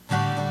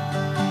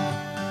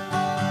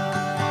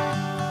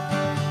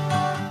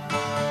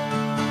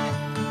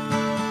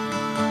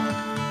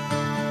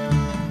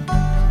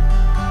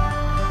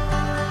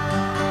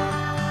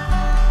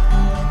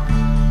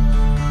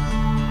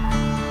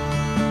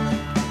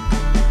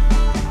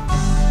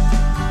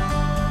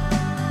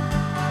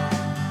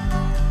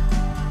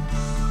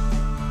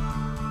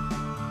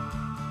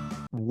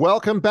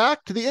Welcome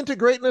back to the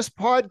Integrateness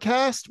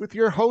podcast with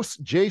your hosts,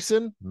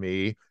 Jason,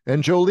 me,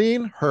 and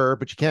Jolene, her,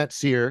 but you can't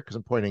see her because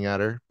I'm pointing at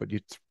her, but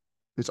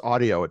it's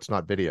audio, it's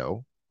not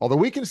video. Although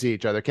we can see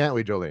each other, can't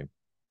we, Jolene?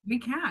 We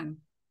can.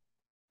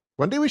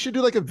 One day we should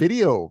do like a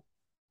video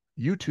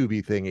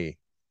YouTube-y thingy.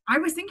 I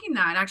was thinking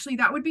that actually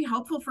that would be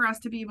helpful for us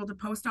to be able to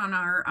post on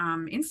our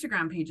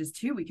Instagram pages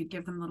too. We could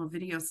give them little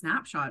video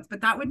snapshots, but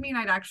that would mean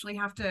I'd actually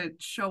have to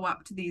show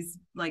up to these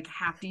like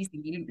half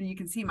decent. You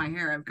can see my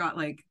hair. I've got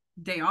like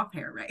day off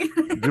hair, right?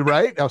 You're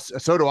right. Oh,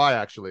 so do I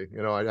actually.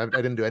 I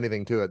didn't do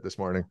anything to it this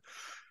morning.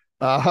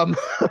 Um,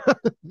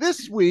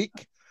 this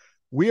week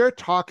we are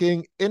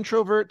talking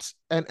introverts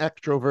and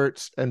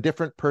extroverts and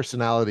different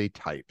personality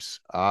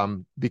types.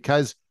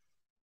 Because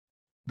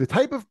the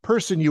type of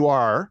person you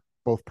are,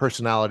 both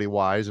personality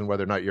wise and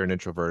whether or not you're an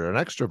introvert or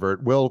an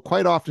extrovert, will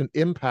quite often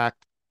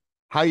impact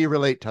how you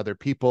relate to other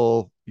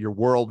people, your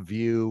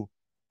worldview,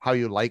 how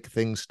you like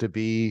things to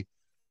be.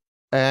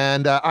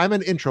 And I'm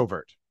an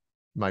introvert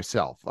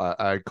myself.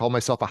 I call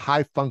myself a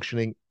high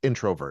functioning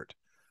introvert.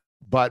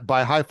 But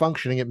by high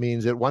functioning, it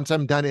means that once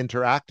I'm done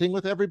interacting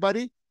with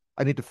everybody,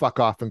 I need to fuck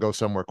off and go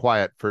somewhere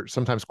quiet for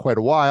sometimes quite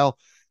a while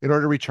in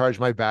order to recharge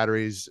my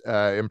batteries,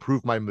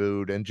 improve my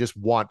mood, and just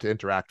want to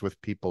interact with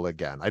people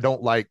again. I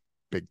don't like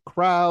big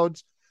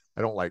crowds.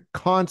 I don't like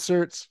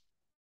concerts.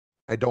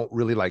 I don't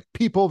really like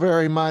people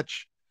very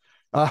much.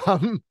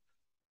 Um,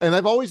 and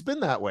I've always been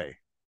that way.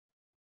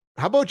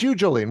 How about you,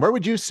 Jolene? Where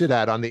would you sit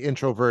at on the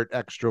introvert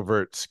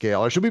extrovert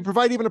scale? Or should we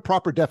provide even a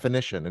proper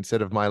definition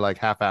instead of my like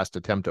half-assed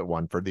attempt at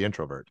one for the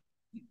introvert?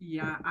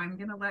 Yeah, I'm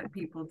gonna let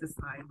people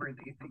decide where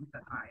they think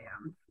that I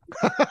am.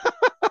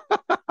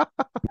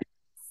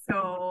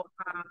 So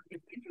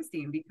it's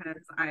interesting because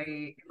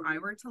if I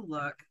were to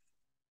look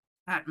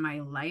at my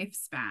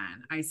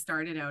lifespan, I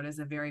started out as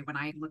when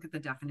I look at the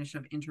definition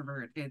of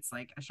introvert, it's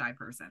like a shy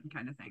person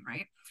kind of thing,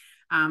 right?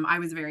 I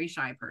was a very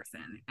shy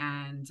person.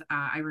 And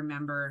I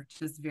remember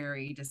just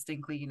very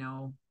distinctly,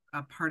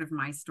 a part of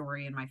my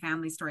story and my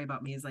family story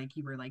about me is like,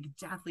 you were like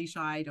deathly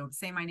shy. Don't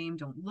say my name.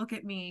 Don't look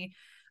at me.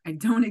 I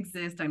don't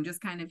exist. I'm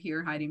just kind of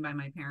here hiding by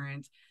my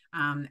parent.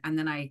 And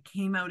then I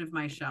came out of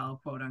my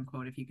shell, quote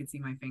unquote, if you could see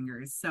my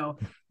fingers. So,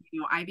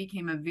 I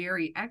became a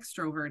very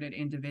extroverted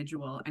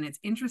individual. And it's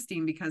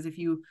interesting because if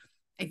you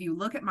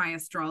look at my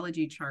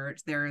astrology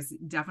chart, there's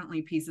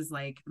definitely pieces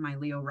like my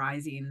Leo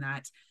rising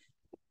that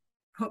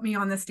put me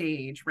on the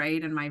stage,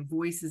 right? And my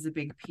voice is a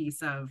big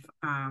piece of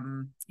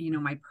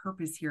my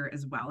purpose here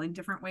as well in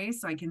different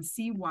ways. So I can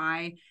see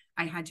why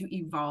I had to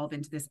evolve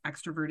into this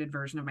extroverted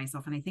version of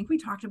myself. And I think we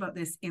talked about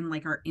this in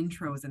like our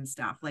intros and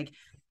stuff. Like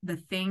the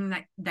thing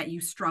that you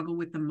struggle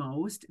with the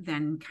most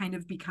then kind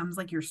of becomes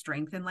like your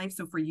strength in life.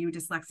 So for you,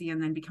 dyslexia,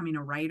 and then becoming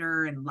a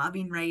writer and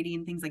loving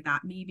writing, things like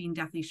that, me being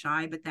deathly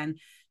shy, but then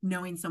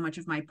knowing so much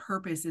of my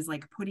purpose is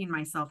like putting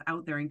myself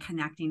out there and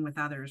connecting with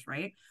others,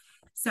 right?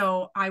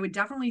 So I would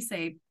definitely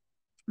say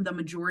the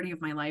majority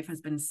of my life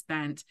has been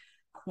spent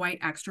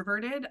quite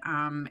extroverted.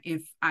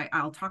 If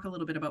I'll talk a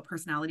little bit about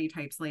personality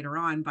types later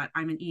on, but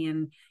I'm an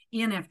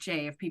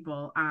ENFJ if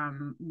people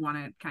want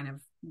to kind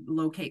of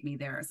locate me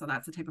there. So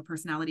that's the type of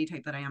personality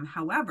type that I am.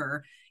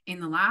 However, in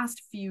the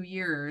last few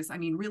years, I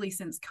mean, really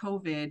since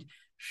COVID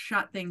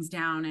shut things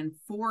down and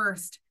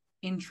forced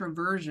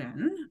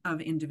introversion of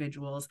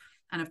individuals,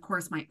 and of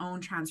course my own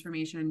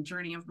transformation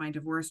journey of my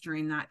divorce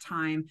during that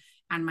time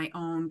and my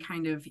own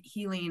kind of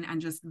healing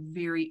and just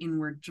very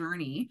inward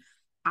journey,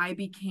 I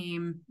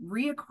became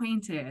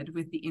reacquainted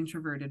with the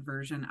introverted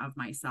version of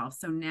myself.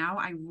 So now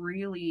I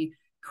really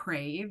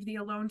crave the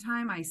alone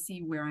time. I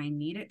see where I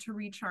need it to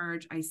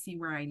recharge. I see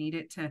where I need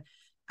it to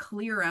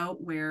clear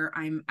out where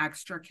I'm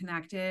extra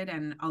connected.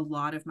 And a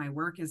lot of my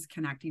work is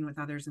connecting with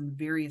others in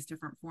various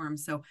different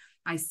forms. So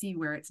I see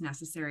where it's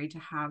necessary to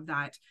have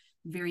that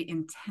very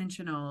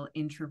intentional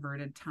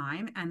introverted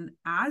time. And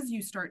as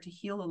you start to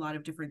heal a lot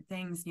of different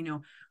things,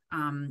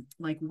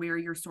 like where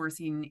you're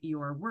sourcing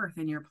your worth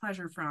and your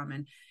pleasure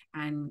from,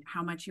 and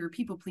how much you're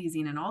people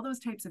pleasing and all those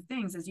types of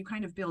things, as you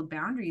kind of build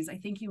boundaries, I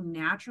think you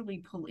naturally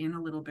pull in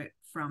a little bit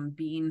from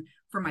being,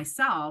 for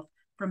myself,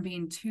 from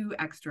being too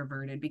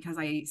extroverted, because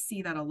I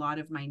see that a lot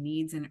of my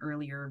needs in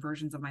earlier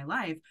versions of my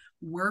life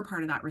were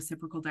part of that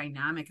reciprocal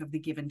dynamic of the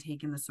give and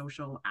take in the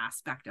social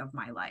aspect of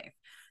my life.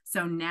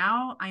 So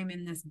now I'm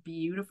in this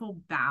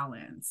beautiful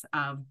balance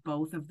of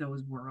both of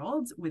those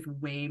worlds with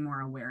way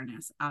more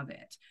awareness of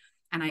it.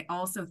 And I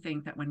also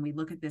think that when we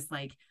look at this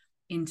like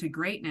into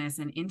greatness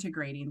and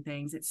integrating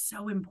things, it's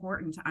so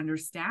important to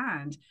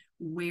understand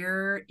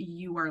where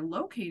you are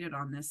located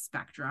on this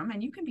spectrum.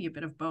 And you can be a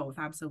bit of both,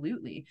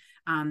 absolutely.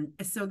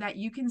 So that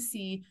you can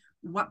see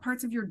what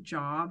parts of your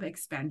job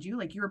expend you.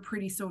 Like you're a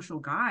pretty social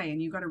guy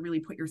and you got to really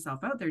put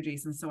yourself out there,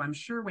 Jason. So I'm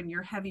sure when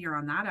you're heavier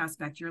on that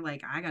aspect, you're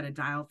like, I got to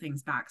dial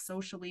things back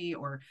socially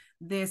or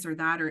this or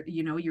that, or,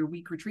 your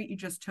week retreat you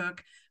just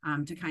took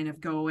to kind of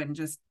go and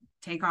just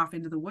take off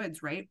into the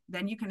woods, right?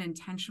 Then you can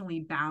intentionally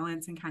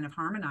balance and kind of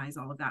harmonize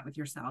all of that with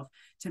yourself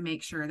to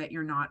make sure that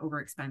you're not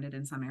overexpended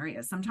in some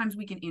areas. Sometimes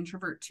we can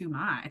introvert too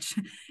much.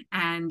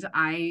 And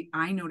I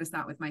noticed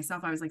that with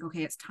myself. I was like,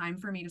 okay, it's time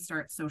for me to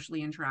start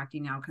socially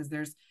interacting now, because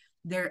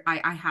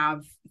I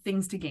have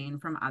things to gain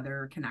from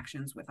other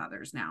connections with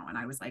others now. And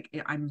I was like,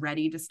 I'm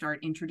ready to start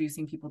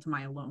introducing people to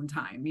my alone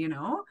time, you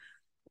know?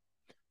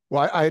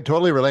 Well, I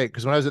totally relate,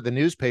 because when I was at the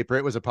newspaper,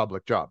 it was a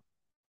public job.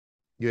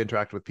 You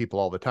interact with people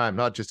all the time,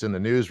 not just in the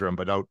newsroom,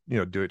 but out,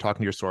 talking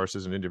to your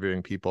sources and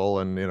interviewing people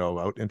and,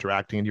 out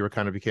interacting. And you were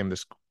kind of became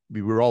this,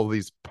 we were all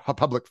these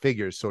public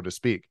figures, so to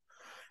speak.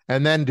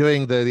 And then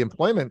doing the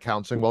employment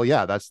counseling, well,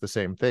 yeah, that's the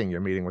same thing.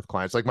 You're meeting with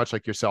clients, like much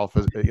like yourself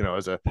as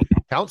as a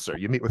counselor.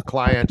 You meet with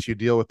clients, you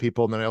deal with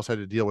people, and then I also had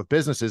to deal with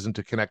businesses and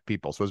to connect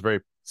people. So it's very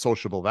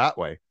sociable that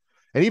way.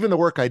 And even the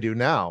work I do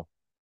now,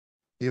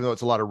 even though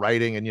it's a lot of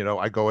writing and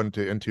I go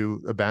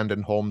into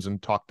abandoned homes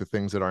and talk to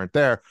things that aren't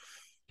there,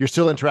 you're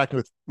still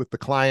interacting with the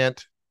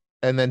client,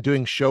 and then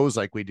doing shows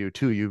like we do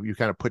too. You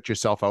kind of put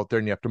yourself out there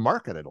and you have to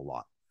market it a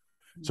lot.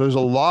 So there's a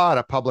lot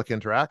of public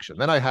interaction.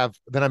 Then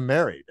I'm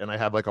married and I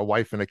have like a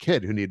wife and a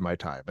kid who need my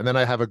time. And then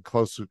I have a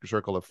close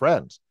circle of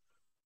friends.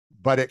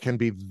 But it can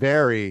be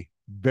very,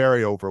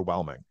 very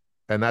overwhelming.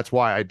 And that's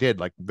why I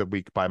did like the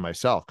week by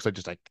myself,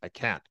 because I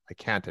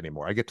can't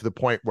anymore. I get to the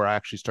point where I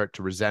actually start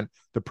to resent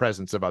the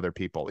presence of other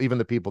people, even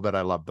the people that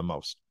I love the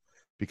most,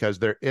 because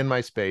they're in my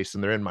space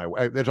and they're in my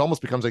way. It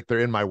almost becomes like they're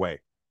in my way.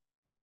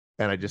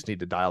 And I just need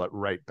to dial it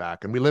right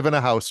back. And we live in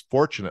a house,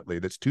 fortunately,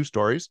 that's 2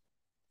 stories.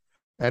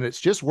 And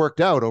it's just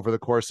worked out over the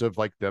course of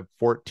like the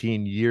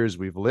 14 years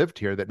we've lived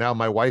here that now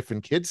my wife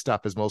and kid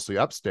stuff is mostly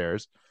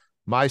upstairs.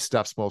 My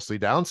stuff's mostly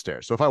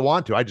downstairs. So if I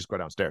want to, I just go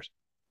downstairs,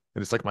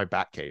 and it's like my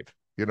back cave,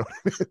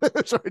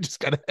 So I just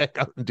kind of hang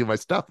out and do my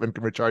stuff and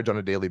can recharge on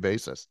a daily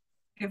basis.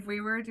 If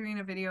we were doing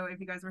a video, if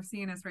you guys were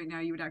seeing us right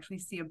now, you would actually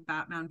see a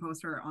Batman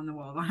poster on the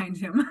wall behind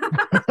him.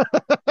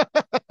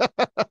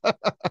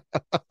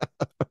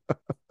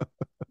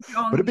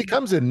 But it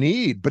becomes a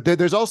need. But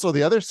there's also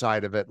the other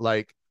side of it.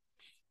 Like,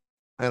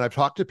 and I've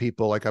talked to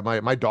people, like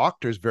my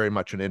doctor's very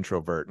much an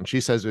introvert, and she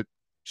says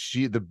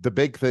the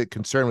big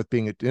concern with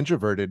being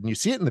introverted, and you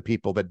see it in the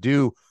people that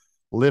do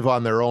live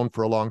on their own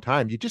for a long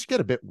time, you just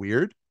get a bit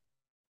weird.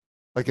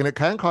 Like, and it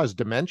can cause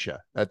dementia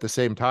at the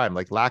same time,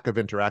 like lack of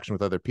interaction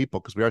with other people,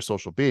 because we are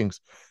social beings,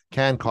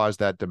 can cause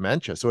that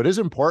dementia. So it is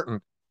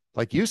important,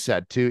 like you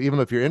said, to, even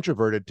if you're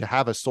introverted, to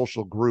have a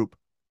social group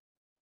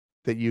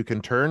that you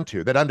can turn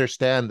to that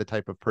understand the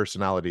type of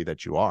personality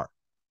that you are.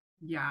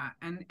 Yeah.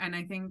 And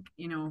I think,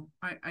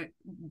 I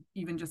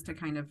even just to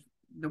kind of,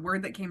 the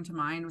word that came to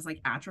mind was like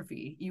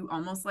atrophy. You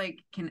almost like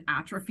can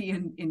atrophy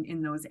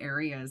in those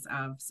areas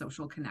of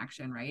social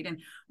connection, right? And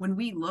when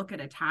we look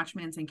at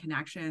attachments and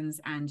connections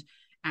and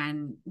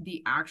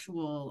the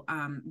actual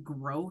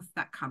growth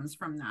that comes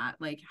from that,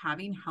 like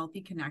having healthy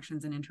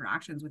connections and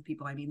interactions with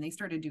people. I mean, they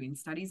started doing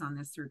studies on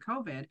this through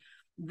COVID,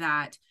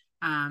 that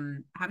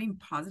having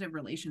positive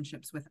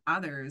relationships with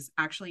others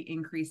actually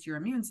increased your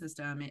immune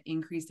system. It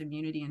increased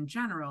immunity in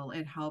general.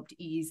 It helped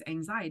ease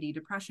anxiety,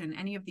 depression,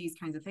 any of these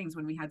kinds of things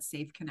when we had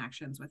safe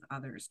connections with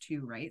others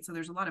too, right? So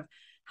there's a lot of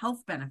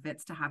health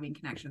benefits to having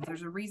connections.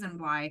 There's a reason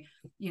why,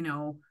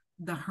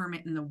 the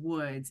hermit in the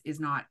woods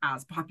is not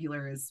as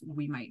popular as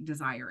we might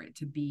desire it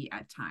to be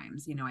at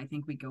times. I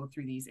think we go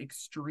through these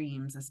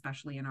extremes,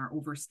 especially in our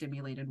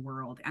overstimulated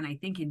world. And I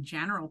think in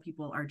general,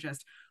 people are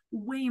just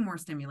way more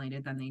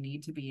stimulated than they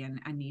need to be,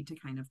 and need to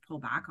kind of pull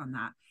back on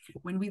that.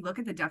 When we look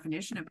at the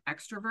definition of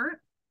extrovert,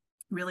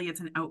 really it's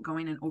an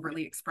outgoing and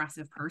overly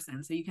expressive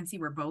person. So you can see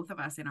where both of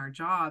us in our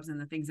jobs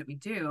and the things that we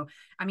do,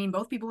 I mean,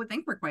 both people would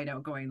think we're quite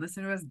outgoing.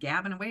 Listen to us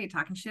gabbing away,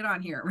 talking shit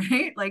on here,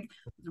 right? Like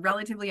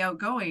relatively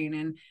outgoing.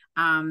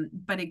 And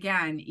but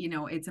again,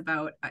 it's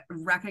about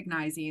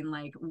recognizing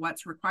like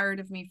what's required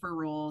of me for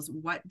roles,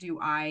 what do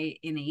I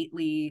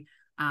innately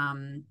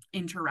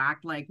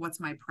interact, like what's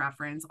my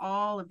preference,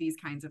 all of these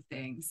kinds of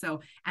things.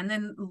 So, and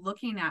then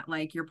looking at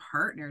like your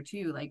partner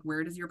too, like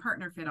where does your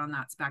partner fit on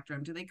that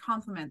spectrum? Do they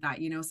complement that?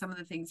 Some of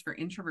the things for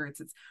introverts,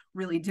 it's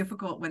really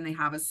difficult when they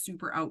have a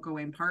super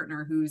outgoing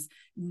partner who's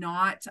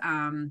not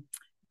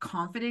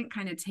confident,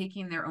 kind of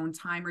taking their own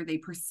time, or they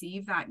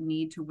perceive that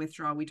need to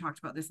withdraw. We talked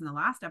about this in the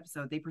last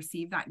episode. They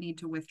perceive that need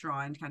to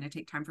withdraw and kind of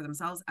take time for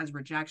themselves as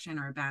rejection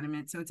or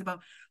abandonment. So it's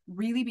about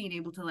really being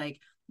able to like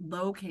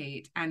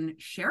locate and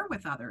share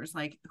with others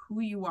like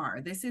who you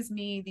are. This is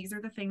me, these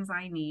are the things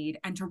I need,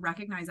 and to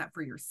recognize that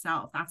for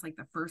yourself. That's like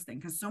the first thing,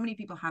 because so many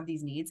people have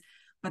these needs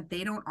but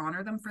they don't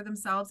honor them for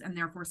themselves, and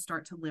therefore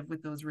start to live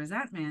with those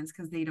resentments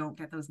because they don't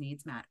get those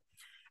needs met.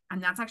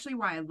 And that's actually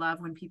why I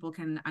love when people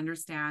can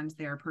understand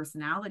their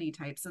personality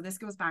type. So this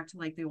goes back to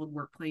like the old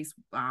workplace,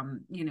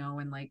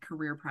 and like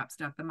career prep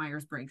stuff, the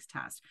Myers-Briggs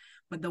test.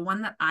 But the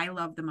one that I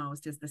love the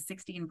most is the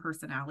 16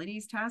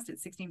 personalities test.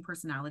 It's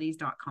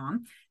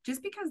 16personalities.com,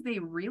 just because they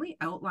really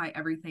outline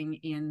everything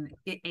in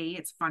it.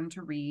 It's fun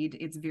to read.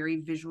 It's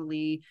very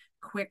visually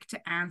quick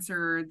to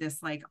answer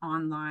this like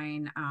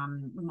online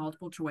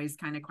multiple choice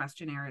kind of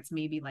questionnaire. It's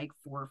maybe like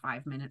 4 or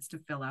 5 minutes to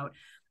fill out.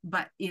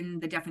 But in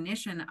the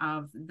definition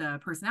of the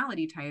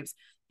personality types,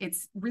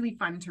 it's really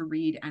fun to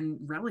read, and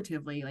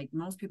relatively, like,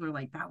 most people are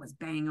like, that was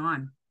bang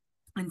on.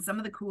 And some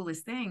of the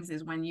coolest things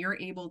is when you're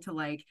able to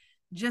like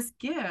just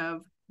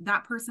give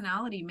that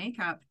personality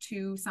makeup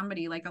to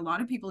somebody. Like, a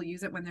lot of people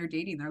use it when they're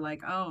dating. They're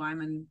like, oh,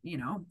 I'm an,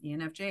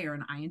 ENFJ or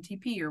an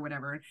INTP or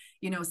whatever.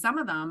 Some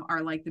of them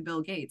are like the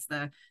Bill Gates,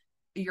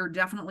 you're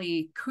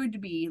definitely could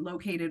be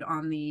located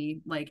on the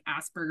like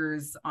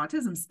Asperger's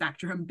autism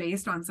spectrum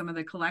based on some of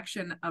the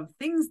collection of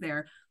things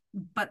there.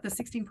 But the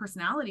 16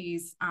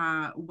 personalities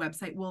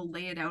website will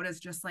lay it out as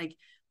just like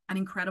an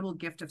incredible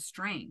gift of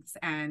strengths.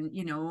 And,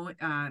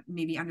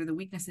 maybe under the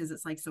weaknesses,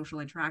 it's like social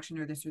interaction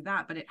or this or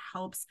that, but it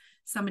helps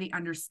somebody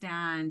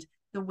understand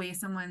the way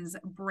someone's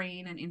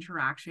brain and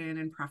interaction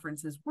and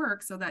preferences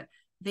work, so that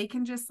they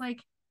can just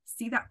like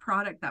see that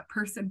product, that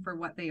person, for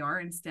what they are,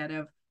 instead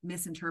of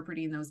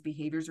misinterpreting those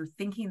behaviors or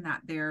thinking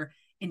that they're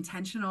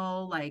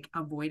intentional like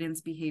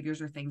avoidance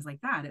behaviors or things like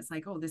that. It's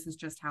like, oh, this is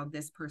just how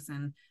this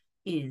person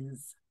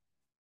is.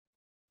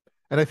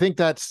 And I think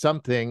that's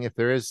something, if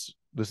there is,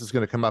 this is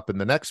going to come up in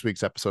the next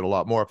week's episode a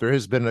lot more, if there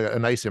has been a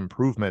nice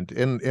improvement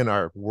in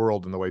our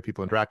world and the way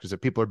people interact, is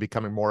that people are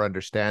becoming more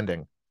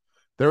understanding.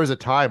 There was a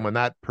time when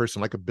that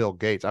person, like a Bill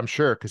Gates, I'm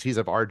sure, because he's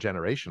of our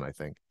generation, I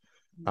think,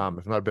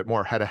 if not a bit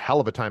more, had a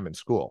hell of a time in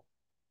school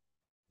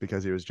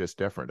because he was just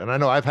different. And I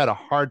know I've had a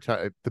hard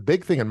time. The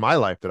big thing in my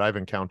life that I've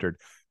encountered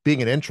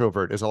being an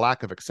introvert is a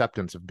lack of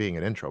acceptance of being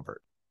an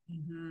introvert.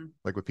 Mm-hmm.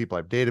 Like with people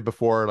I've dated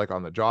before, like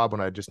on the job,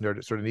 when I just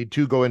sort of need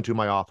to go into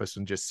my office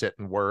and just sit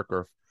and work, or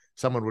if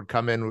someone would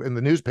come in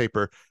the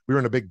newspaper, we were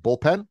in a big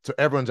bullpen. So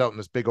everyone's out in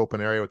this big open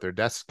area with their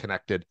desks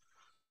connected.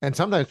 And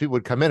sometimes people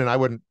would come in and I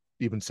wouldn't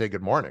even say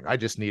good morning. I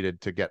just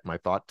needed to get my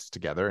thoughts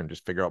together and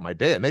just figure out my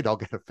day. And they'd all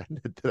get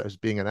offended that I was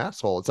being an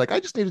asshole. It's like, I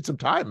just needed some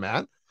time,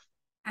 man.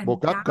 And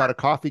woke up, got a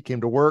coffee, came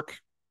to work,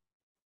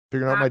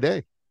 figuring out my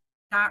day.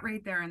 That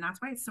right there. And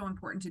that's why it's so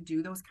important to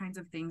do those kinds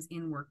of things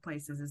in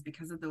workplaces, is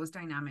because of those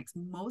dynamics.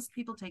 Most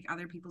people take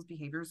other people's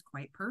behaviors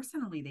quite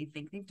personally. They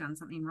think they've done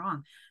something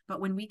wrong. But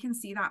when we can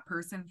see that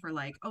person for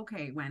like,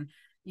 okay, when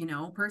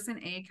person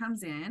A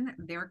comes in,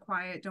 they're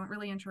quiet, don't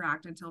really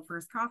interact until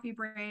first coffee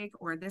break,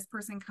 or this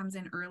person comes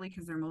in early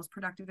because they're most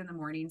productive in the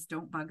mornings,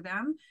 don't bug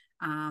them.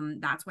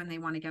 That's when they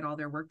want to get all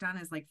their work done,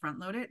 is like front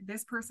load it.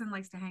 This person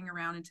likes to hang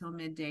around until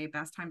midday.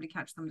 Best time to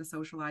catch them to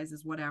socialize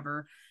is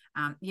whatever.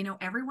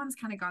 Everyone's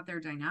kind of got their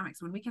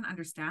dynamics. When we can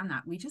understand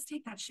that, we just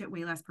take that shit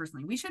way less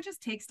personally. We should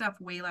just take stuff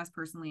way less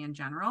personally in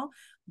general.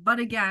 But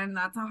again,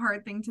 that's a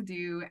hard thing to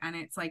do. And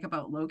it's like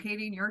about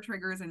locating your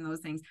triggers and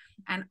those things.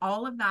 And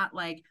all of that,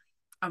 like,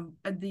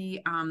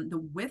 the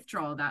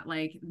withdrawal that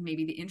like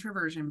maybe the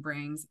introversion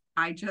brings,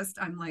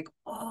 I'm like,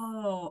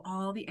 oh,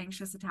 all the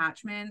anxious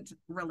attachment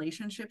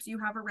relationships you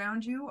have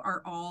around you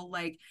are all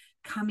like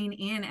coming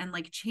in and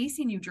like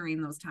chasing you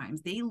during those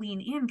times. They lean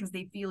in because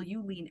they feel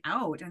you lean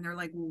out, and they're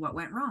like, well, what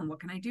went wrong? What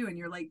can I do? And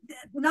you're like,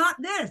 not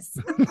this.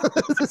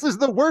 This is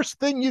the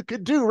worst thing you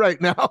could do right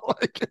now.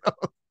 Like,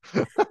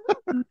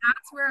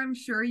 That's where I'm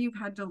sure you've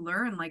had to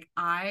learn, like,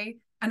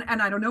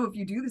 and I don't know if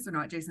you do this or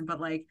not, Jason, but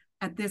like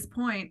at this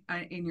point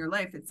in your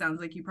life, it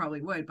sounds like you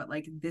probably would, but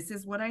like, this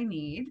is what I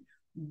need.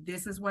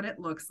 This is what it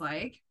looks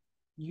like.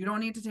 You don't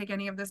need to take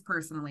any of this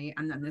personally.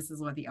 And then this is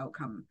what the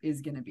outcome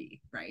is going to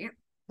be. Right.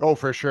 Oh,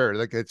 for sure.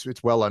 Like it's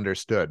well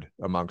understood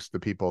amongst the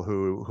people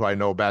who I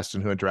know best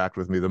and who interact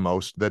with me the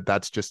most, that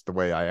that's just the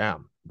way I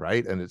am.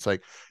 Right. And it's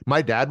like,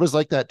 my dad was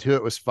like that too.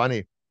 It was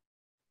funny.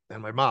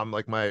 And my mom,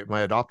 like my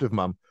adoptive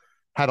mom,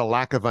 had a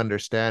lack of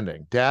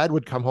understanding. Dad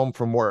would come home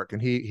from work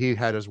and he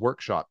had his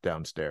workshop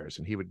downstairs,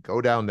 and he would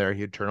go down there,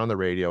 he'd turn on the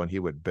radio and he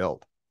would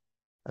build.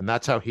 And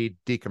that's how he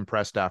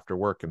decompressed after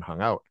work and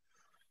hung out.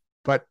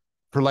 But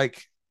for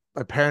like,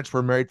 my parents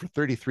were married for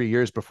 33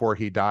 years before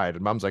he died.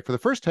 And mom's like, for the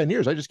first 10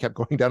 years, I just kept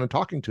going down and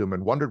talking to him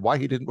and wondered why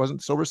he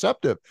wasn't so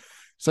receptive.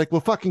 It's like,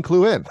 well, fucking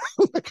clue in.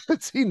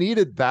 He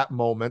needed that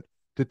moment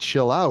to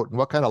chill out. And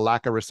what kind of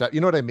lack of respect,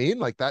 you know what I mean?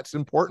 Like, that's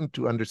important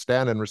to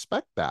understand and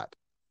respect that.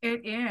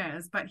 It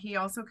is, but he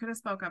also could have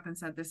spoke up and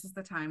said, this is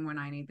the time when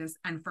I need this.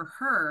 And for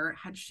her,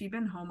 had she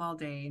been home all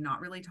day,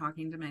 not really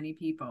talking to many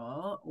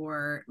people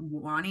or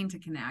wanting to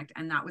connect,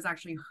 and that was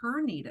actually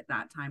her need at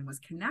that time, was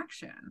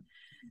connection,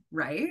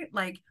 right?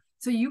 Like,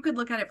 so you could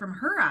look at it from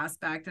her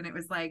aspect, and it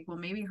was like, well,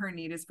 maybe her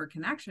need is for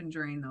connection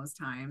during those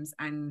times,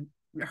 and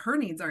her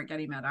needs aren't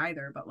getting met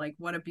either. But like,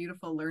 what a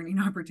beautiful learning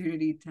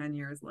opportunity 10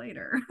 years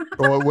later.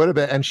 Well, it would have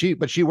been. And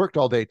she worked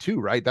all day too,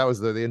 right? That was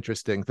the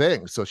interesting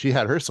thing. So she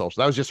had her social.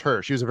 That was just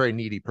her. She was a very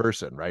needy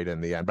person, right? In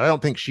the end, but I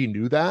don't think she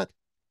knew that.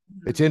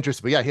 Mm-hmm. It's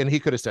interesting. But yeah, and he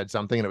could have said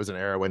something, and it was an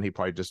era when he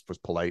probably just was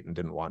polite and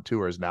didn't want to,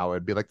 whereas now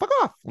it'd be like, fuck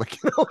off. Like,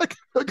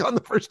 like on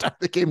the first time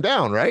they came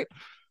down, right?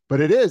 But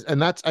it is. And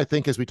that's, I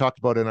think, as we talked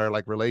about in our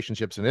like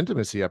relationships and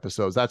intimacy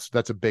episodes,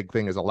 that's a big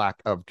thing, is a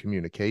lack of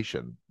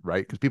communication,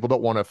 right? Because people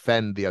don't want to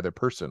offend the other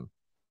person,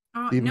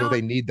 even though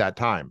they need that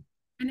time.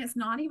 And it's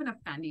not even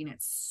offending,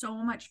 it's so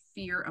much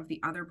fear of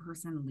the other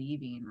person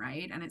leaving,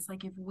 right? And it's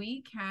like, if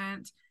we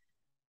can't,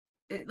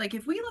 like,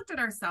 if we looked at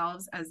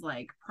ourselves as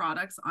like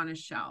products on a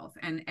shelf,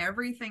 and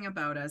everything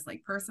about us,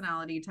 like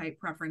personality type,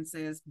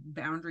 preferences,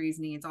 boundaries,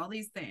 needs, all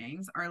these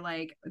things are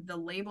like the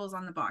labels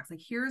on the box,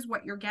 like, here's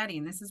what you're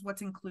getting, this is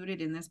what's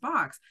included in this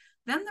box,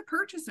 then the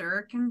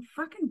purchaser can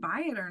fucking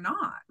buy it or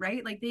not,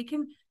 right? Like, they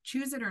can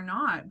choose it or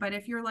not. But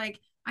if you're like,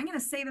 I'm going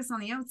to say this on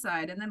the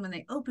outside, and then when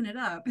they open it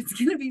up, it's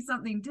going to be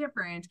something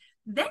different,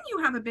 then you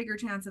have a bigger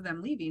chance of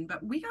them leaving.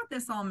 But we got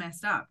this all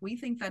messed up. We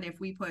think that if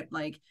we put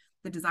like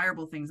the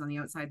desirable things on the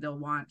outside, they'll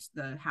want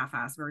the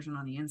half-ass version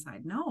on the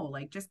inside. No,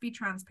 like, just be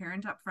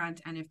transparent up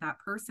front. And if that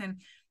person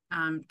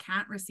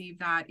can't receive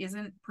that,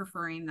 isn't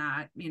preferring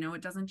that,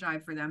 it doesn't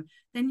jive for them,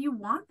 then you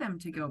want them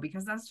to go,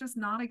 because that's just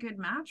not a good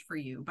match for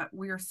you. But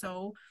we're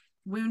so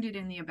wounded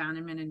in the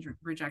abandonment and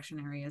rejection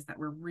areas that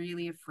we're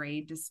really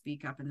afraid to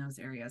speak up in those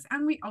areas.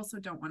 And we also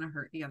don't want to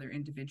hurt the other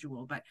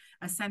individual. But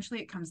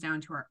essentially, it comes down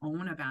to our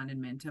own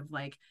abandonment of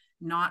like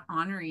not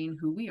honoring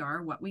who we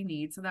are, what we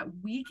need, so that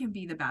we can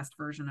be the best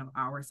version of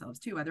ourselves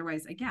too.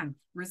 Otherwise, again,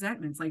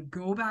 resentments, like,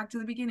 go back to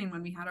the beginning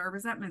when we had our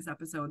resentments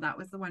episode. That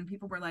was the one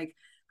people were like,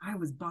 I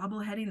was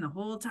bobbleheading the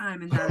whole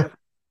time in that,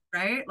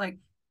 right? Like,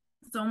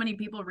 so many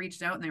people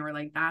reached out and they were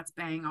like, that's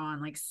bang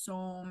on. Like,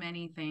 so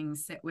many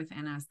things sit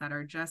within us that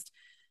are just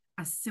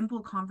a simple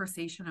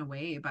conversation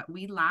away, but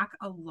we lack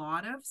a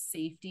lot of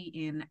safety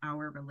in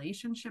our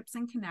relationships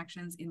and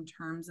connections in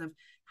terms of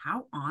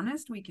how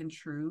honest we can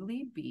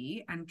truly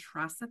be and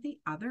trust that the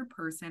other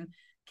person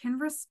can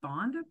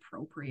respond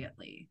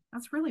appropriately.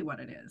 That's really what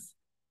it is.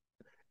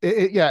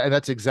 Yeah, and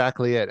that's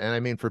exactly it. And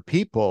I mean, for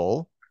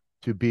people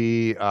to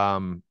be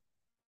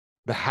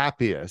the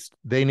happiest,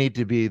 they need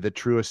to be the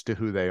truest to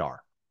who they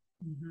are.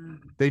 Mm-hmm.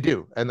 They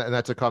do. And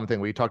that's a common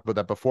thing. We talked about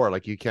that before.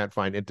 Like, you can't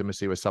find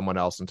intimacy with someone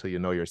else until you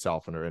know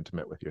yourself and are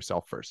intimate with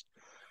yourself first.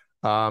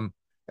 And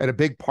a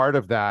big part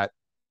of that,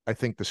 I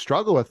think the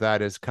struggle with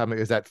that is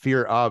that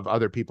fear of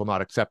other people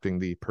not accepting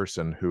the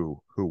person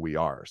who we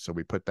are. So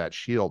we put that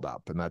shield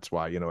up. And that's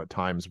why, at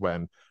times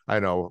when I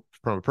know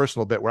from a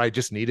personal bit where I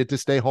just needed to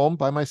stay home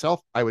by myself,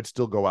 I would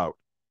still go out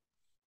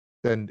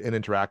and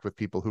interact with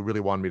people who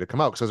really wanted me to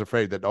come out, because I was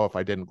afraid that, if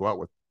I didn't go out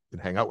with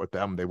and hang out with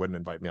them, they wouldn't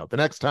invite me out the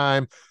next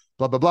time,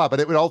 blah, blah, blah. But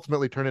it would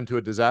ultimately turn into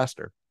a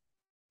disaster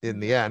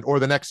in the end, or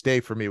the next day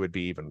for me would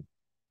be even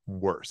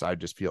worse. I'd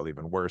just feel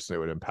even worse, and it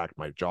would impact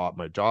my job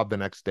the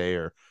next day,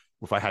 or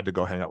if I had to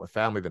go hang out with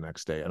family the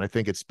next day. And I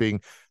think it's being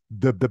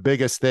the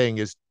biggest thing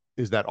is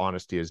that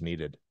honesty is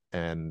needed,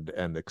 and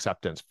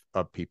acceptance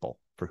of people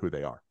for who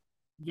they are.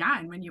 Yeah.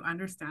 And when you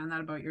understand that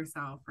about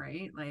yourself,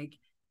 right? Like,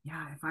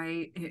 yeah,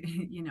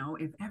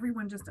 if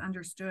everyone just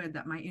understood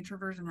that my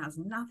introversion has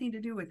nothing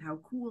to do with how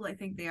cool I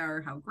think they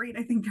are, how great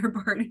I think their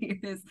party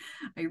is,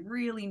 I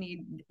really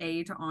need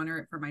to honor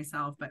it for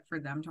myself, but for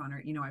them to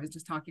honor it. I was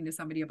just talking to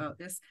somebody about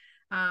this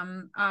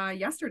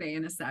yesterday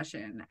in a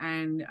session,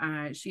 and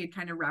she had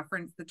kind of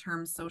referenced the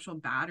term social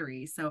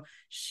battery. So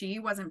she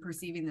wasn't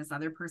perceiving this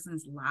other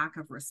person's lack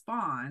of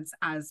response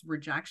as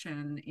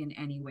rejection in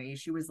any way.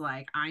 She was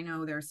like, I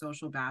know their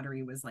social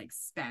battery was like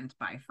spent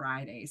by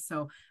Friday,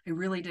 so I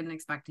really didn't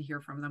expect to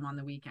hear from them on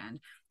the weekend.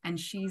 And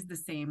she's the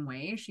same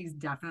way. She's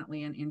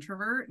definitely an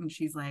introvert, and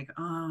she's like,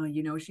 oh,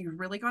 she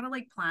really got to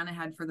like plan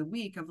ahead for the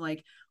week of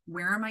like,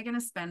 where am I going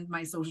to spend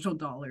my social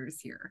dollars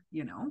here?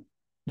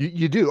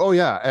 You do. Oh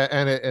yeah.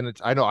 And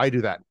it's, I know I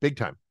do that big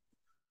time.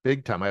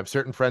 Big time. I have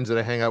certain friends that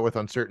I hang out with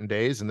on certain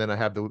days, and then I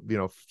have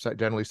the,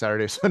 generally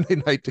Saturday,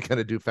 Sunday night to kind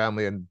of do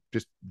family and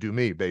just do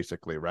me,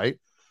 basically, right?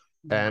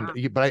 Yeah.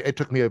 It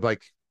took me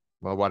like,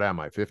 well, what am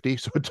I, 50?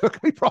 So it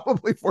took me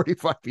probably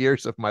 45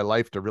 years of my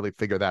life to really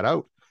figure that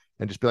out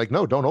and just be like,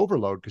 no, don't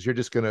overload, because you're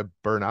just going to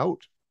burn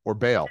out or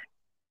bail.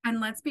 And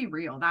let's be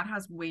real, that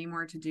has way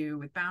more to do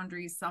with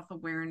boundaries,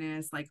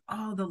 self-awareness, like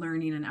all the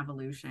learning and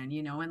evolution,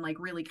 and like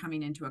really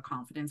coming into a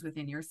confidence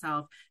within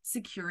yourself,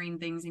 securing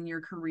things in your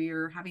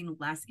career, having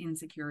less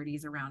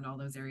insecurities around all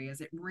those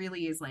areas. It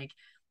really is like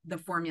the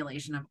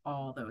formulation of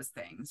all those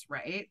things,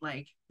 right?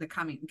 Like the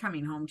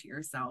coming home to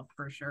yourself,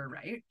 for sure,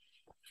 right?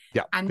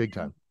 Yeah, And big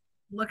time.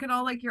 look at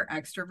all like your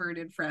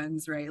extroverted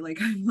friends, right? Like,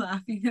 I'm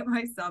laughing at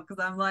myself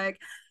because I'm like,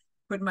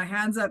 putting my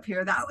hands up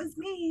here. That was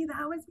me,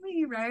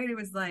 right? It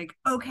was like,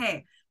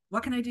 okay,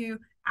 what can I do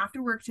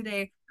after work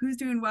today? Who's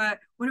doing what?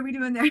 What are we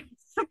doing there?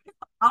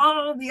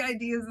 All the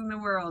ideas in the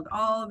world,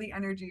 all the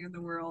energy in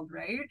the world,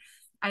 right?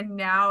 And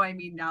now,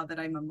 now that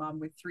I'm a mom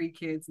with 3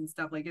 kids and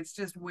stuff, like, it's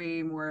just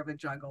way more of a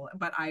juggle.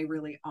 But I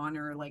really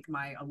honor like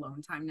my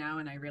alone time now,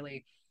 and I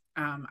really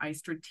I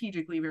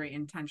strategically, very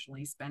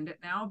intentionally spend it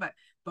now. But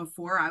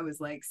before, I was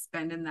like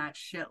spending that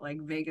shit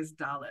like Vegas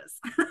dollars.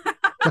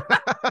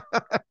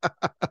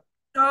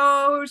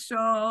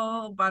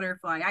 Social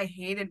butterfly.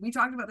 We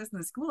talked about this in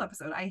the school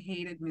episode. I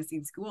hated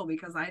missing school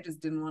because I just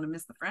didn't want to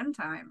miss the friend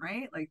time,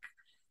 right? Like,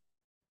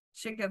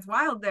 shit gets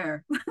wild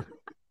there.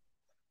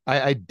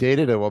 I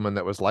dated a woman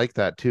that was like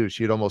that too.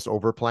 She'd almost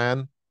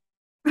overplan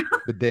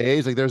The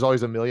days, like there's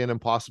always a million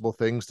impossible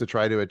things to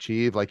try to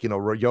achieve, like,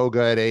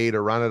 yoga at 8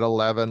 or run at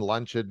 11,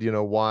 lunch at,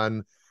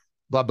 1,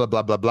 blah, blah,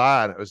 blah, blah,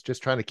 blah. And it was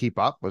just trying to keep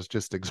up was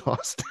just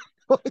exhausting.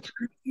 Like,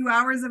 2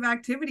 hours of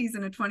activities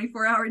in a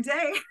 24-hour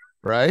day.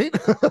 right?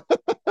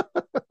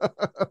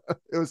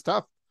 It was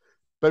tough.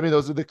 But I mean,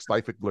 those are the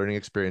life learning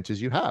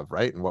experiences you have,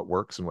 right? And what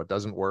works and what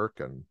doesn't work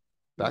and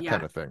that kind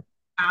Yeah. of thing.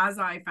 As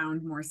I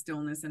found more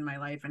stillness in my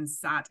life and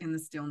sat in the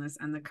stillness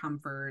and the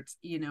comfort,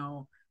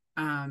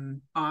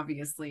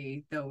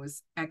 obviously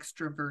those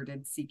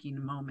extroverted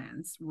seeking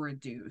moments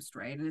reduced,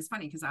 right? And it's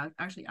funny because I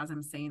actually, as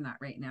I'm saying that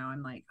right now,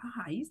 I'm like,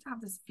 I used to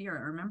have this fear.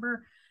 I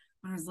remember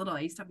when I was little,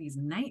 I used to have these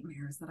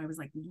nightmares that I was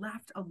like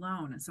left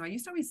alone. And so I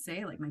used to always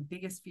say, like, my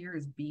biggest fear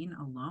is being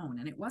alone.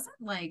 And it wasn't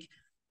like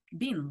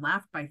being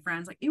left by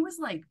friends, like it was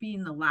like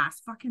being the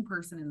last fucking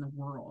person in the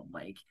world.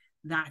 Like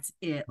that's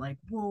it. Like,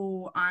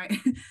 whoa,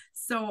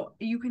 so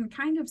you can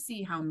kind of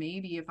see how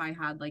maybe if I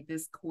had like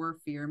this core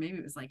fear, maybe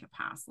it was like a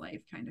past life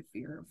kind of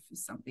fear of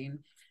something.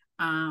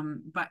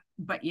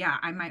 But yeah,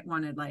 I might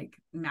want to like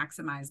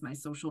maximize my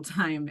social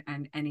time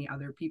and any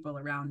other people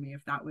around me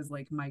if that was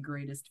like my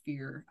greatest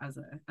fear as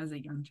a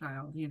young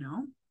child,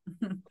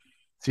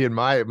 See, in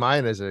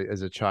mine as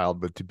a child,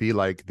 but to be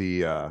like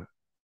the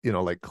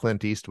like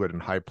Clint Eastwood in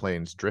High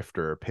Plains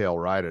Drifter, Pale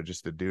Rider,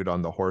 just a dude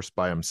on the horse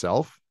by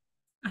himself,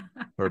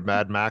 or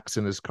Mad Max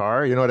in his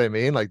car. You know what I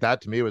mean? Like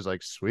that to me was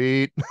like,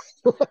 sweet.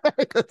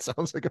 That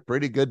sounds like a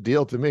pretty good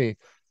deal to me.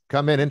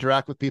 Come in,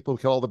 interact with people,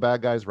 kill all the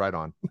bad guys, right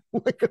on.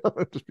 Like,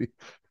 just be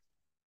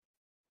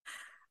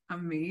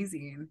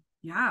amazing.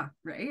 Yeah,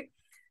 right.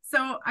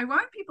 So I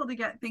want people to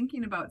get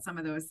thinking about some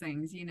of those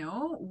things,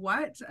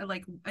 what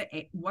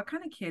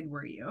kind of kid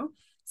were you?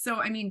 So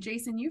I mean,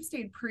 Jason, you've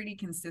stayed pretty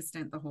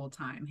consistent the whole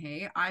time.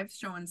 Hey, I've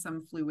shown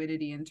some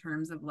fluidity in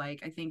terms of like,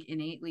 I think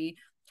innately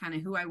kind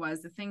of who I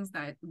was, the things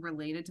that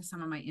related to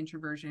some of my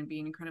introversion,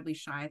 being incredibly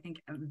shy. I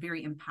think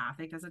very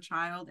empathic as a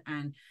child,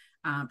 and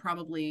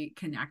probably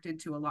connected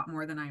to a lot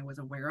more than I was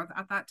aware of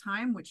at that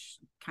time, which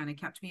kind of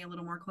kept me a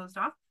little more closed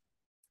off.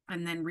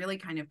 And then really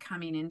kind of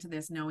coming into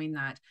this knowing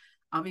that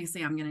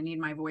obviously I'm going to need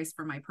my voice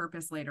for my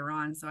purpose later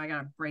on, so I got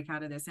to break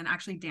out of this. And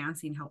actually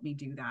dancing helped me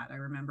do that. I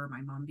remember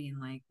my mom being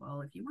like, well,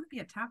 if you want to be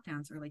a tap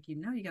dancer, like, you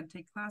got to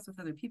take class with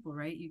other people,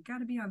 right? You got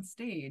to be on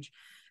stage.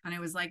 And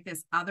it was like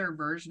this other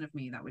version of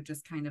me that would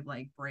just kind of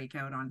like break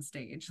out on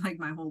stage. Like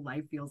my whole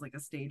life feels like a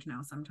stage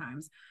now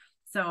sometimes.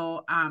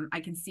 So I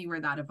can see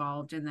where that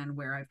evolved, and then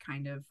where I've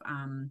kind of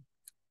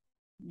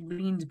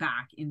leaned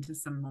back into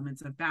some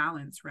moments of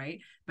balance, right?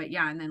 But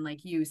yeah, and then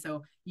like you,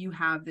 so you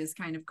have this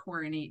kind of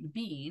core innate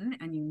being,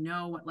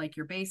 and what like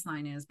your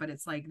baseline is, but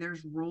it's like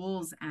there's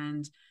roles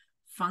and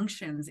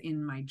functions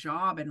in my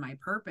job and my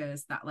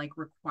purpose that like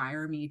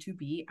require me to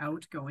be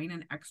outgoing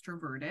and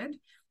extroverted,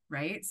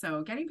 right?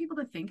 So getting people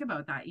to think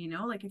about that,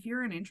 like if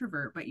you're an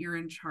introvert but you're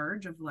in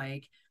charge of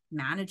like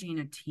managing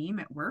a team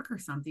at work or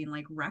something,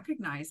 like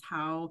recognize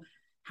how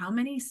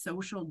many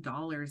social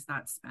dollars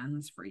that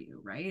spends for you,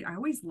 right? I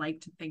always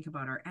like to think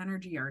about our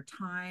energy, our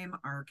time,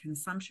 our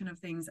consumption of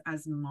things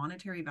as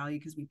monetary value,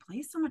 because we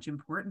place so much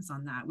importance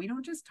on that. We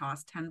don't just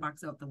toss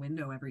 $10 out the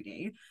window every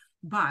day,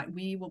 but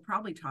we will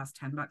probably toss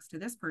 $10 to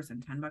this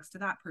person, $10 to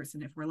that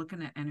person if we're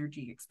looking at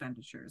energy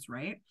expenditures,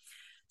 right?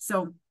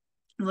 So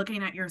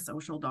looking at your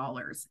social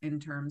dollars in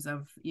terms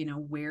of,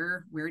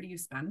 where do you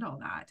spend all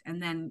that?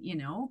 And then,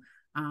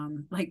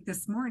 like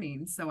this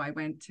morning, so I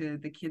went to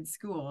the kids'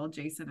 school.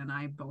 Jason and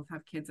I both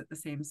have kids at the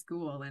same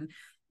school, and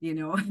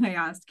I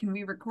asked, can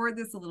we record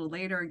this a little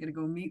later? I'm gonna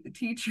go meet the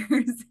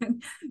teachers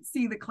and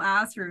see the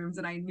classrooms.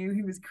 And I knew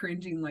he was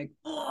cringing, like,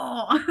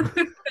 oh,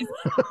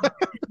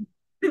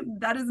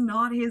 that is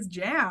not his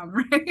jam,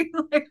 right?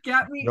 Like,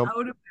 get me nope.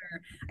 out of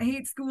there. I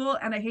hate school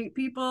and I hate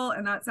people,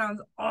 and that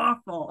sounds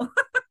awful.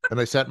 And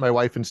I sent my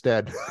wife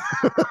instead.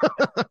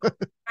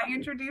 I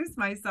introduced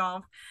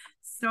myself.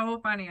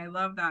 So funny. I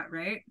love that.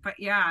 Right. But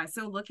yeah,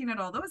 so looking at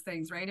all those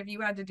things, right? If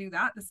you had to do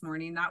that this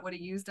morning, that would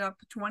have used up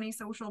 20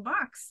 social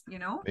bucks,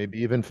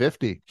 Maybe even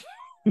 50.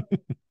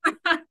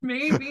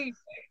 Maybe.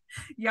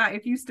 Yeah.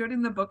 If you stood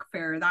in the book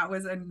fair, that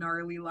was a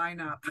gnarly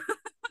lineup.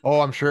 Oh,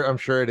 I'm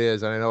sure it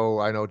is. And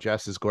I know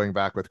Jess is going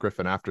back with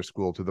Griffin after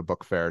school to the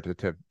book fair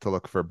to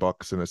look for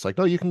books. And it's like,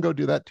 no, you can go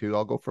do that too.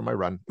 I'll go for my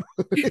run.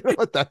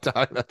 At that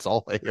time, that's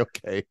all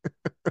okay.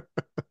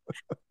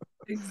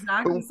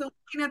 Exactly. So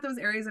looking at those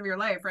areas of your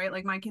life, right?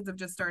 Like my kids have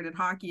just started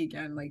hockey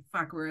again. Like,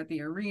 fuck, we're at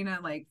the arena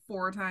like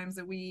 4 times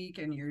a week,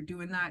 and you're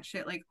doing that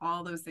shit. Like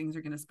all those things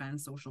are going to spend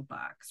social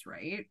bucks,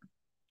 right?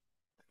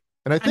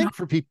 And I And think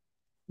for people,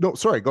 no,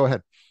 sorry, go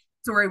ahead.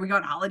 sorry, we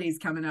got holidays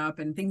coming up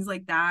and things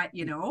like that,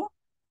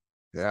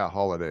 Yeah,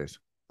 holidays.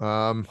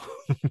 Um,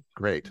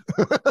 Great.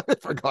 I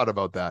forgot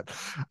about that.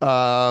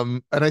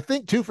 And I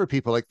think too for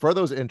people like for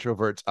those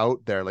introverts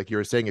out there, like you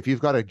were saying, if you've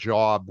got a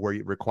job where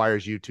it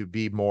requires you to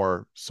be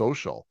more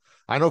social,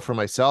 I know for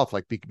myself,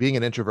 like being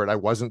an introvert, I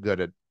wasn't good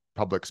at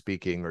public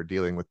speaking or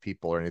dealing with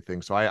people or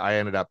anything. So I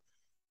ended up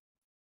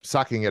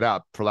sucking it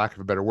up, for lack of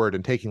a better word,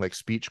 and taking like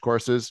speech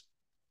courses,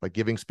 like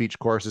giving speech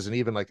courses and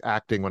even like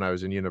acting when I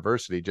was in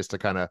university, just to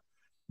kind of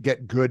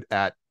get good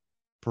at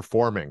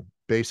performing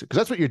basic, because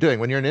that's what you're doing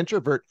when you're an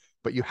introvert,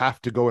 but you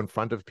have to go in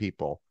front of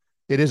people.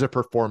 It is a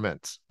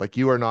performance. Like,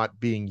 you are not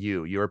being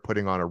you are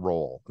putting on a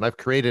role. And I've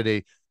created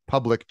a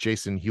public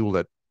Jason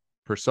Hewlett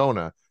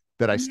persona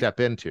that I Yeah. step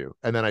into,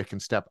 and then I can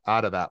step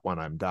out of that when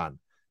I'm done.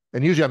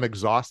 And usually I'm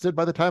exhausted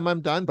by the time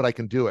I'm done, but I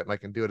can do it, and I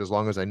can do it as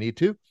long as I need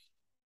to.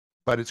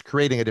 But it's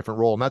creating a different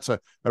role. And that's a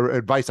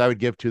advice I would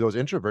give to those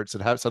introverts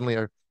that have suddenly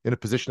are in a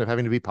position of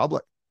having to be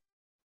public.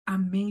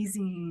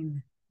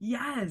 Amazing.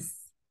 Yes.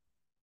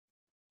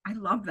 I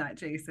love that,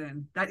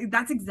 Jason.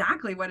 That's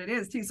exactly what it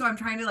is too. So I'm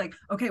trying to like,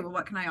 okay, well,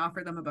 what can I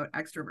offer them about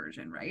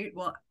extroversion, right?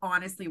 Well,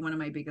 honestly, one of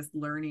my biggest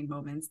learning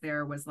moments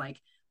there was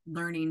like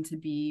learning to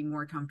be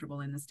more comfortable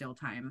in the still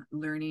time,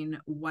 learning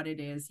what it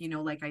is.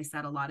 Like I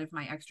said, a lot of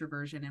my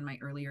extroversion in my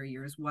earlier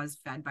years was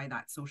fed by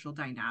that social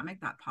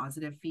dynamic, that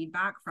positive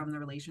feedback from the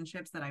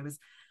relationships that I was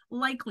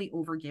likely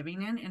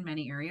overgiving in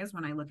many areas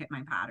when I look at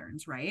my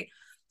patterns, right?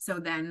 So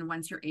then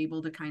once you're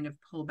able to kind of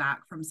pull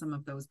back from some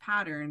of those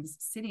patterns,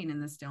 sitting in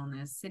the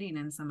stillness, sitting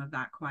in some of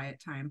that quiet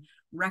time,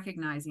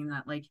 recognizing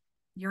that like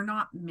you're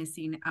not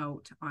missing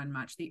out on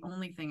much. The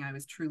only thing I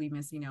was truly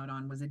missing out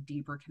on was a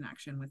deeper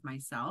connection with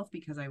myself,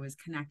 because I was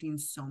connecting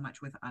so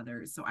much with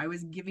others. So I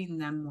was giving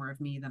them more of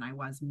me than I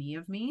was me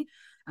of me.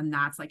 And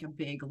that's like a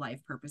big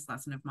life purpose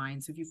lesson of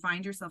mine. So if you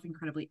find yourself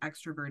incredibly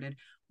extroverted,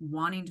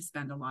 wanting to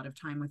spend a lot of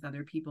time with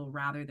other people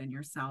rather than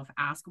yourself,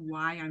 ask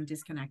why I'm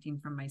disconnecting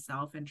from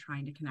myself and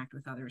trying to connect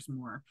with others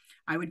more.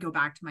 I would go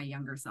back to my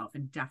younger self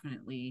and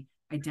definitely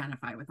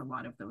identify with a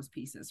lot of those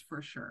pieces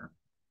for sure.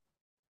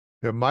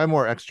 My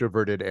more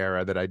extroverted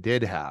era that I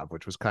did have,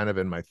 which was kind of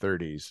in my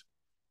 30s,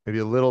 maybe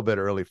a little bit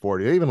early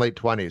 40s, even late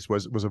 20s,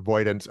 was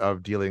avoidance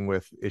of dealing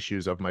with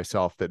issues of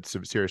myself that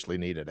seriously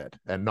needed it.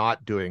 And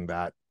not doing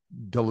that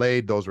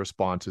delayed those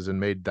responses and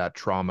made that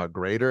trauma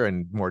greater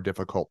and more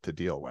difficult to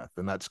deal with.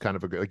 And that's kind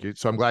of a good, like,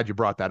 so I'm glad you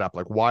brought that up.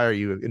 Like, why are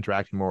you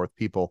interacting more with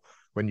people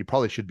when you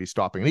probably should be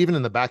stopping? And even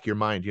in the back of your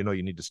mind, you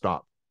need to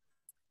stop,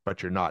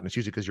 but you're not. And it's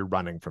usually because you're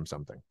running from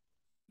something.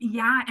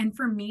 Yeah. And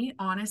for me,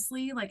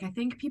 honestly, like I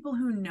think people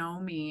who know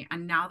me,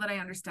 and now that I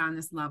understand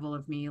this level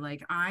of me,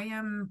 like I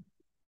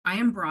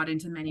am brought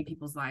into many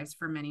people's lives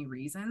for many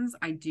reasons.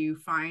 I do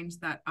find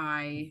that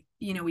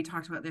we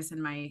talked about this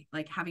in my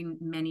like having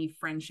many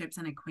friendships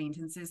and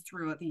acquaintances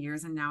throughout the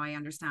years. And now I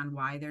understand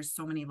why there's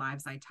so many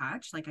lives I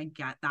touch. Like I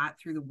get that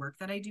through the work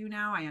that I do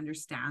now. I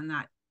understand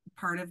that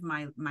part of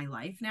my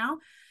life now.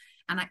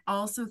 And I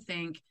also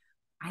think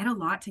I had a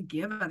lot to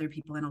give other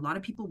people, and a lot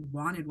of people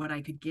wanted what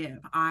I could give.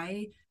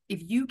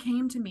 If you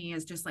came to me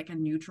as just like a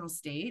neutral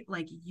state,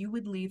 like you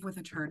would leave with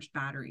a charged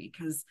battery,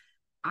 because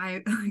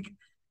I like,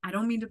 I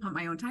don't mean to pump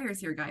my own tires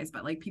here, guys,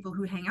 but like people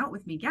who hang out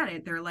with me get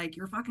it. They're like,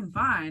 you're fucking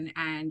fun.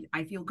 And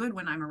I feel good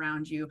when I'm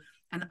around you.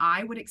 And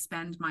I would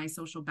expend my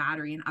social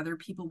battery, and other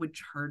people would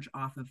charge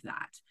off of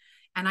that.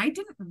 And I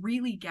didn't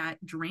really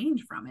get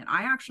drained from it.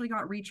 I actually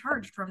got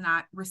recharged from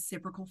that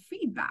reciprocal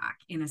feedback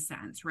in a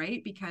sense,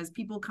 right? Because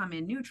people come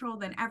in neutral,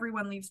 then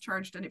everyone leaves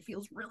charged, and it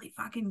feels really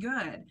fucking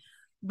good.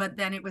 But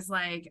then it was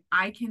like,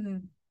 I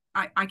can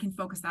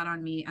focus that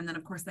on me. And then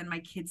of course, then my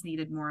kids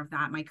needed more of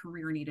that. My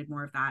career needed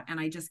more of that. And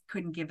I just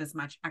couldn't give as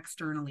much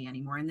externally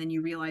anymore. And then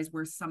you realize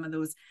where some of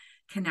those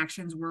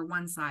connections were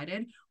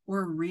one-sided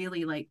or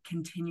really like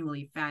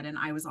continually fed. And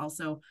I was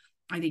also,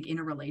 I think, in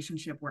a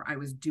relationship where I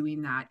was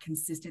doing that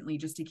consistently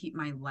just to keep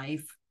my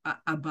life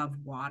above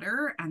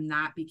water, and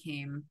that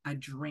became a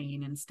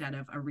drain instead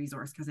of a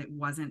resource, because it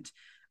wasn't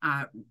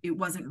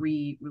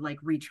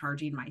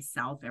recharging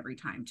myself every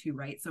time too,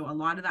 right? So a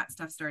lot of that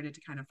stuff started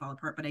to kind of fall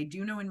apart. But I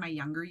do know in my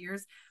younger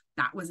years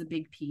that was a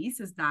big piece,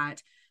 is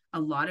that a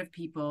lot of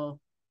people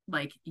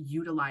like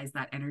utilize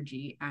that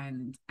energy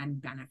and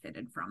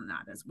benefited from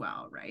that as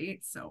well, right?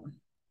 So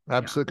yeah.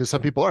 Absolutely, because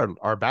some people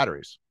are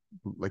batteries.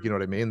 Like, you know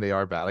what I mean? They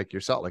are bad, like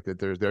yourself. Like,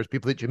 there's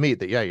people that you meet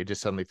that, yeah, you just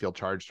suddenly feel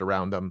charged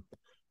around them.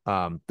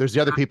 There's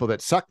the other people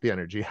that suck the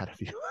energy out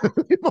of you.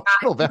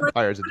 Emotional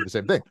vampires that do the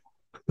same thing.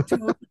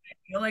 Totally.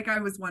 I feel like I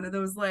was one of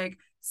those like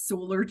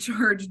solar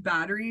charged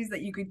batteries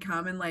that you could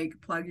come and like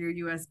plug your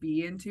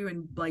USB into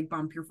and like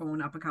bump your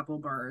phone up a couple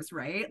bars,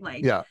 right?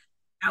 Like Yeah.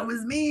 that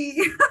was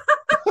me.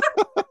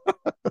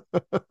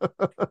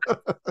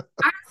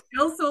 I'm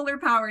still solar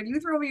powered. You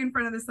throw me in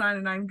front of the sun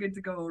and I'm good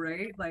to go,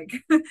 right? Like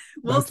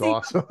we'll That's see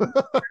awesome.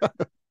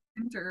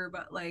 winter,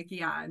 but like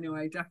yeah, no,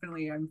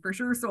 I'm for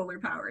sure solar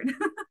powered.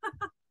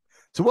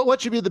 So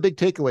what should be the big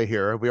takeaway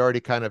here? We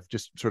already kind of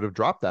just sort of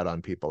dropped that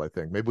on people, I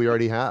think. Maybe we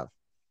already have.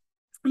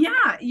 Yeah,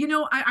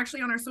 I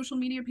actually on our social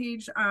media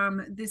page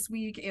this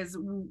week is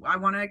I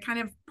want to kind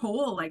of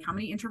poll like how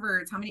many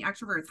introverts, how many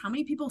extroverts, how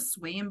many people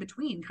sway in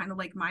between, kind of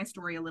like my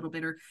story a little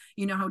bit, or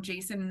how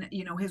Jason,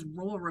 his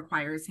role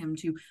requires him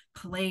to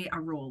play a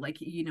role, like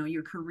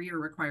your career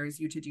requires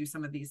you to do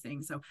some of these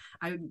things. So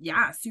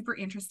yeah, super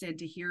interested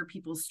to hear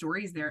people's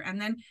stories there,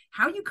 and then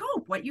how you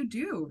cope, what you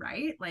do,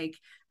 right? Like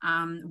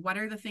what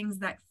are the things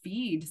that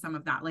feed some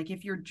of that? Like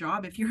if you're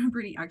a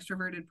pretty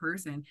extroverted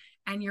person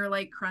and you're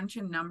like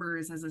crunching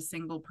numbers as a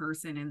single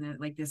person in the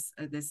like this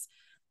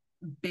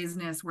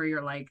business where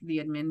you're like the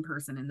admin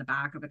person in the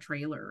back of a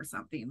trailer or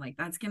something. Like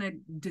that's going to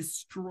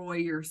destroy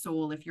your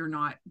soul if you're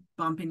not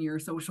bumping your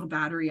social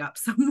battery up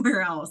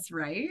somewhere else,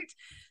 right?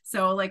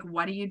 So like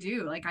what do you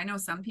do? Like I know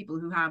some people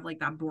who have like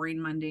that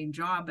boring mundane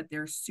job, but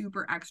they're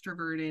super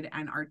extroverted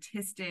and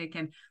artistic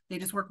and they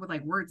just work with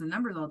like words and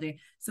numbers all day.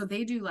 So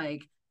they do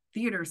like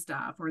theater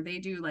stuff or they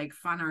do like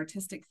fun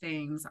artistic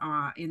things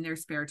in their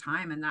spare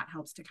time, and that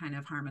helps to kind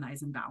of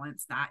harmonize and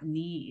balance that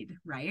need,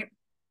 right?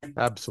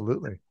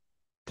 Absolutely.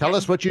 Tell Yeah,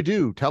 us what you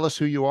do. Tell us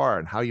who you are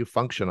and how you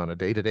function on a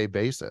day-to-day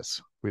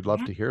basis. We'd love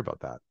yeah, to hear about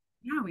that.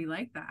 yeah, we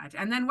like that.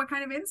 And then what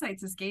kind of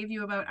insights this gave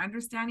you about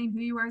understanding who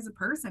you are as a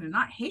person and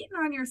not hating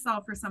on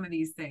yourself for some of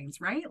these things,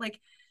 right? Like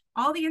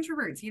all the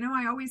introverts,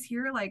 I always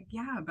hear like,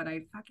 yeah, but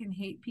I fucking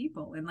hate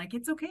people. And like,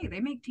 it's okay. They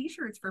make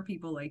t-shirts for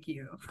people like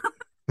you.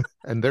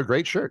 And they're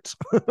great shirts.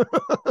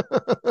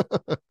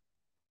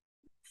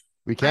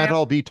 We I can't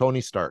all be Tony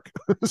Stark.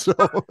 So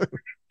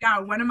yeah,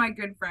 one of my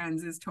good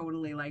friends is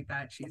totally like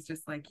that. She's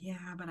just like,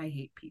 yeah, but I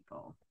hate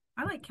people.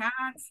 I like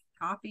cats,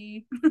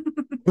 coffee.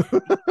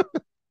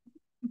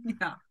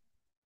 Yeah.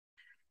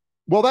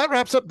 well, that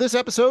wraps up this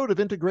episode of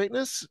Into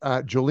Greatness.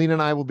 Jolene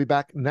and I will be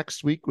back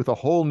next week with a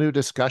whole new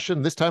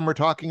discussion. This time we're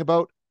talking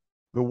about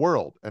the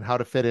world and how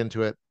to fit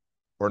into it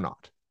or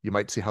not. You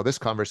might see how this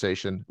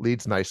conversation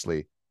leads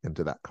nicely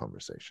into that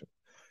conversation.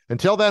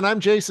 Until then,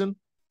 I'm Jason.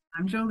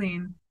 I'm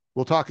Jolene.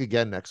 We'll talk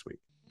again next week.